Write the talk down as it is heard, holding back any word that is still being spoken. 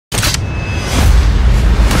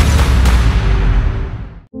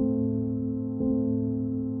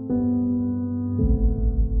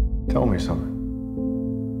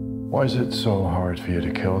something. Why is it so hard for you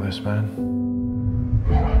to kill this man?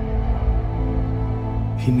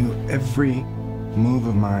 He knew every move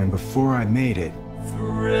of mine before I made it.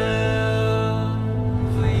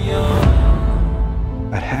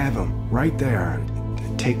 I'd have him right there,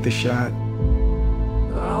 take the shot.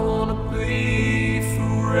 I wanna be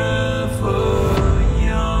forever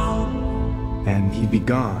young. And he'd be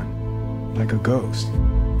gone, like a ghost.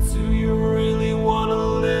 Do you really wanna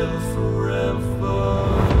live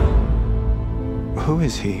forever? Who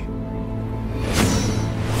is he? Do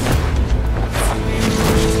you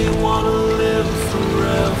really wanna live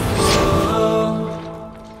forever?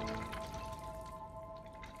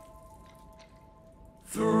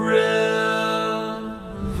 Forever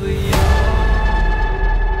young.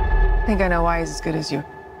 I think I know why he's as good as you.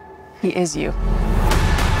 He is you.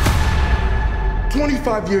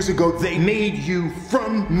 25 years ago, they made you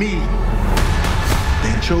from me.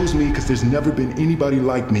 They chose me because there's never been anybody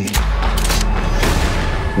like me.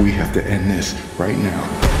 We have to end this right now.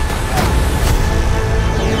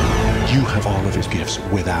 You have all of his gifts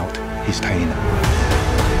without his pain.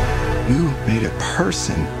 You made a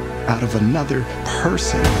person out of another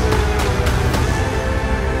person.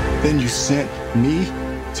 Then you sent me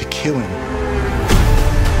to kill him.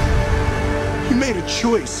 You made a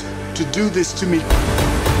choice to do this to me.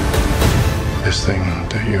 This thing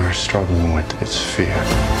that you're struggling with, it's fear.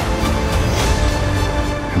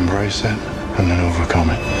 Embrace it and then overcome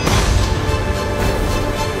it.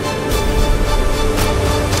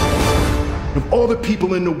 Of all the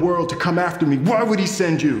people in the world to come after me, why would he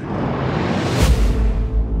send you?